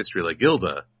rough history like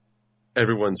Gilda,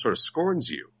 everyone sort of scorns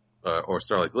you, or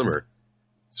Starlight Glimmer.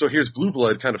 So here's Blue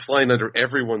Blood kind of flying under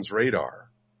everyone's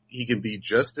radar. He can be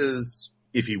just as,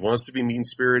 if he wants to be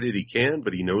mean-spirited, he can,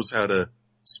 but he knows how to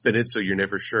spin it so you're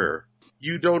never sure.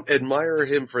 You don't admire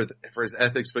him for his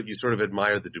ethics, but you sort of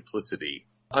admire the duplicity.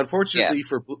 Unfortunately,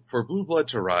 for Blue Blood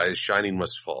to rise, Shining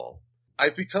must fall.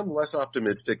 I've become less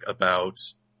optimistic about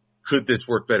could this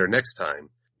work better next time,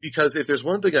 because if there's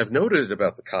one thing I've noted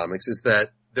about the comics is that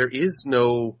there is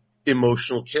no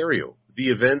emotional carryover. The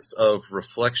events of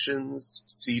Reflections,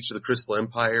 Siege of the Crystal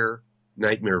Empire,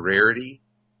 Nightmare Rarity,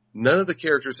 none of the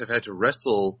characters have had to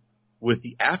wrestle with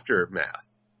the aftermath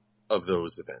of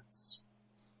those events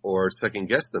or second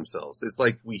guess themselves. It's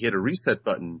like we hit a reset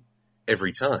button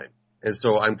every time. And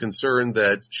so I'm concerned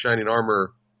that Shining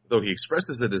Armor, though he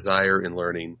expresses a desire in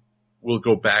learning, will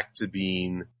go back to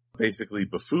being basically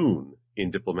buffoon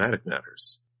in diplomatic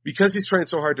matters. Because he's trying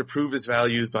so hard to prove his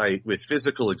value with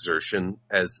physical exertion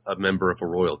as a member of a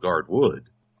royal guard would,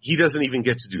 he doesn't even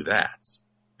get to do that.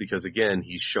 Because again,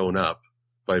 he's shown up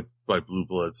by Blue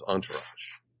Blood's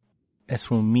entourage. As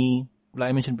for me, like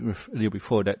I mentioned earlier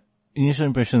before, that initial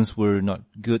impressions were not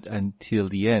good until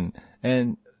the end.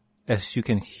 And as you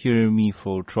can hear me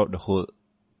throughout the whole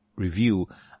review,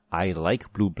 I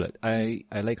like Blue Blood. I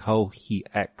like how he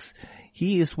acts.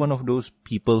 He is one of those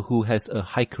people who has a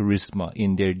high charisma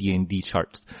in their D&D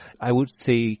charts. I would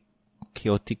say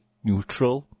chaotic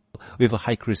neutral with a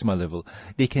high charisma level.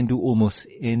 They can do almost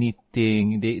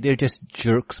anything. They're just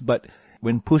jerks, but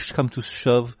when push comes to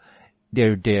shove,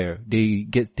 they're there. They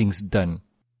get things done.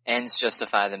 Ends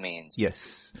justify the means.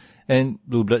 Yes. And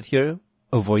Blue Blood here,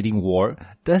 avoiding war,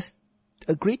 does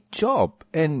a great job.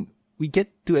 And we get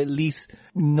to at least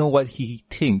know what he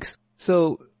thinks.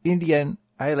 So in the end,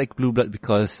 I like Blue Blood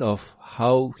because of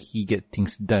how he gets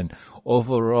things done.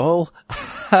 Overall,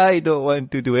 I don't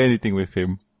want to do anything with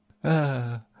him.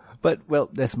 But, well,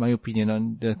 that's my opinion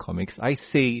on the comics. I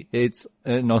say it's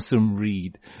an awesome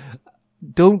read.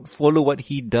 Don't follow what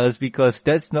he does because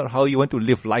that's not how you want to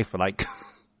live life like.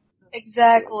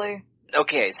 Exactly.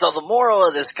 Okay, so the moral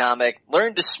of this comic,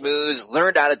 learn to smooth,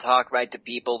 learn how to talk right to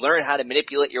people, learn how to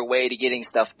manipulate your way to getting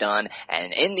stuff done,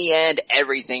 and in the end,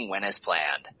 everything went as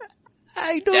planned.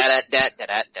 I don't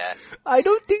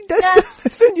think that's the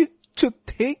lesson you should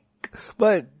take,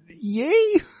 but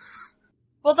yay!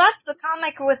 Well, that's the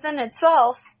comic within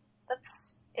itself.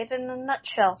 That's it in a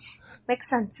nutshell. Makes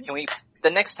sense. The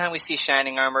next time we see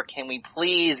Shining Armor, can we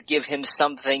please give him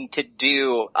something to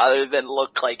do other than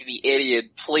look like the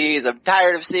idiot? Please, I'm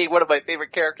tired of seeing one of my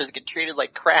favorite characters get treated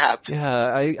like crap.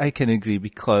 Yeah, I can agree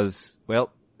because,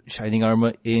 well, Shining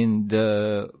Armor in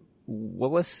the...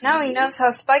 What was... Now he knows how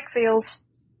Spike feels.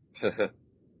 Yeah,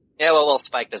 well,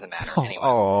 Spike doesn't matter anyway.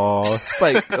 Oh,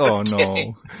 Spike. Oh, no.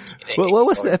 Kidding. What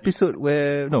was the episode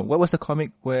where... No, what was the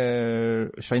comic where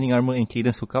Shining Armor and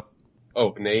Cadence hook up?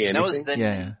 Oh, Nay Anything? That was the...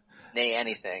 Yeah. Nay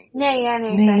Anything. Nay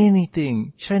anything. Nay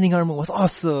Anything. Shining Armor was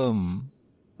awesome.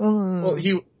 Well,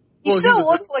 He still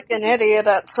looks like an idiot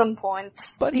at some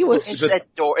points. But he was... It's a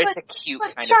cute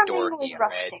kind of dorky,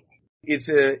 right? It's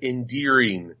an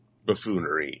endearing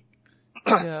buffoonery.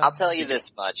 Yeah. I'll tell you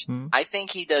this much. I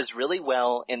think he does really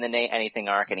well in the Nay Anything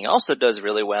arc, and he also does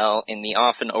really well in the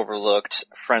often overlooked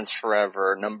Friends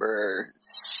Forever number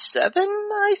 7,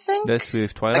 I think? That's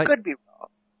with Twilight? I could be wrong.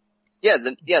 Yeah,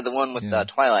 the one with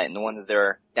Twilight and the one that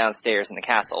they're downstairs in the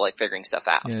castle, like figuring stuff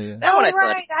out. Yeah. That one I thought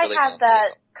right, really I have well that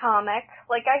too. comic.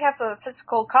 Like, I have a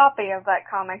physical copy of that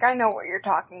comic. I know what you're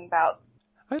talking about.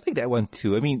 I like that one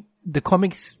too. I mean, the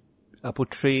comics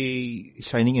portray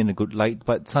Shining in a good light,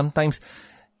 but sometimes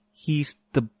he's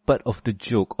the butt of the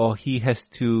joke, or he has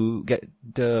to be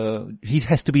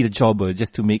the jobber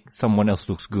just to make someone else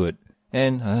looks good.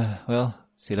 And, well,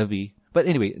 c'est la vie. But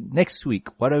anyway, next week,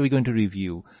 what are we going to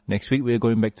review? Next week, we're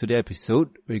going back to the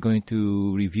episode. We're going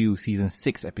to review Season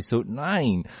 6, Episode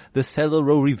 9, the Cellar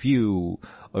Row Review.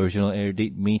 Original air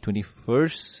date May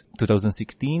 21st,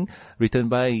 2016. Written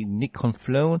by Nick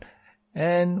Conflone.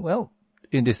 And, well,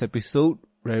 in this episode,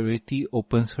 Rarity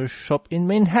opens her shop in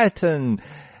Manhattan.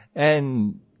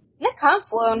 And Nick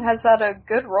Conflone has had a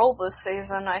good role this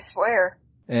season, I swear.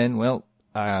 And, well,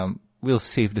 we'll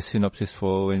save the synopsis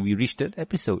for when we reach that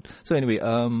episode. So anyway,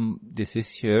 this is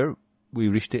here. We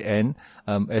reached the end.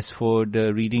 As for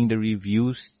the reading the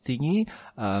reviews thingy,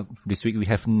 this week we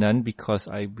have none because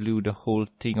I blew the whole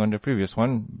thing on the previous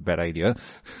one. Bad idea.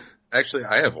 Actually,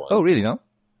 I have one. Oh, really, no?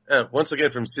 Once again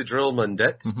from Sidril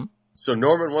Mundet. Mm-hmm. So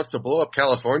Norman wants to blow up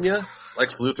California?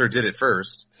 Lex Luthor did it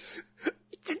first.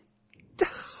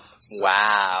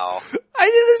 Wow.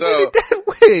 I didn't mean it that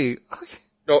way.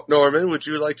 No, Norman, would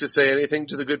you like to say anything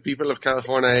to the good people of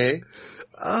California?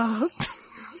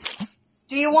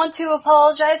 Do you want to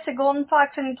apologize to Golden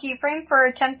Fox and Keyframe for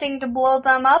attempting to blow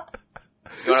them up?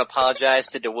 You want to apologize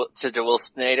to DeWill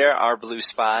Snyder, our blue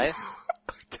spy?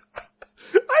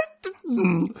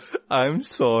 I'm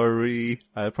sorry.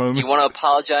 I promise. Do you want to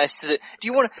apologize to do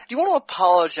you want to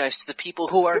apologize to the people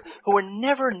who are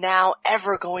never now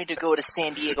ever going to go to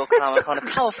San Diego Comic-Con if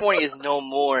California is no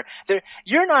more?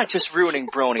 You're not just ruining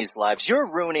Brony's lives. You're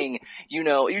ruining,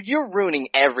 you're ruining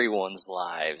everyone's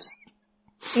lives.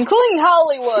 Including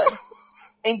Hollywood.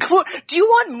 Do you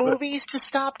want movies to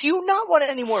stop? Do you not want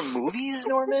any more movies,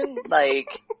 Norman?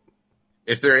 Like,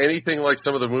 if they're anything like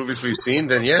some of the movies we've seen,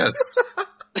 then yes.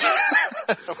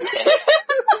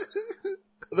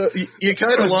 You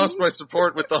kind of lost my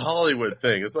support with the Hollywood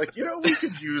thing. It's like, we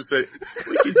could use a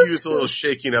little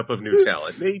shaking up of new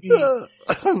talent. Maybe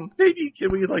can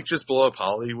we just blow up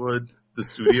Hollywood, the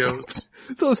studios?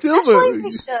 So Silver. Actually,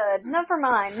 we should. Never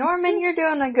mind. Norman, you're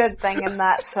doing a good thing in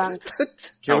that sense.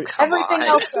 Everything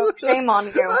else, shame on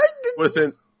you.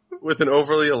 With an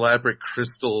overly elaborate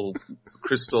crystal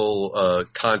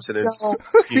continents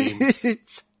scheme.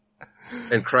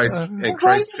 And Christ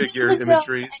figure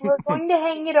imagery. And we're going to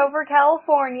hang it over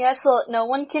California so that no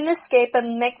one can escape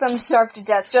and make them starve to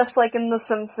death, just like in the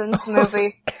Simpsons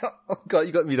movie. Oh God,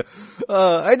 you got me there.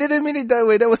 I didn't mean it that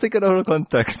way. That was taken out of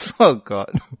context. Oh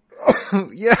God.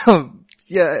 Yeah.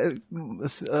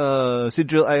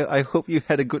 Sidril, I hope you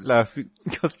had a good laugh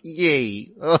because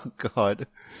yay. Oh God.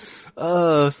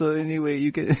 So anyway,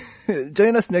 you can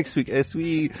join us next week as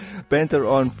we banter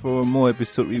on for more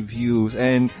episode reviews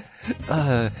and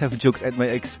have jokes at my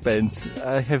expense.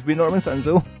 I have been Norman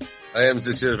Sanzo. I am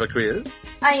Silver-Quill.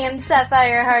 I am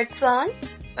Sapphire Heart Song.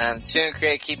 And Toon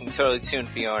Kritic, keeping totally tuned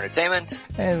for your entertainment.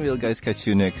 And we'll guys catch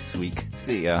you next week.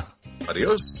 See ya.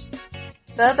 Adios.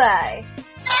 Bye-bye.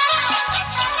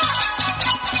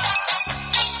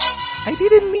 I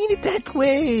didn't mean it that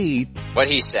way. What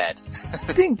he said.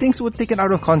 Things were taken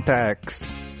out of context.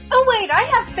 Oh wait, I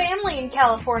have family in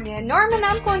California. Norman,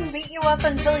 I'm going to beat you up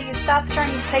until you stop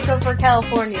trying to take over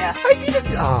California. I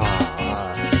didn't.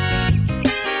 Ah.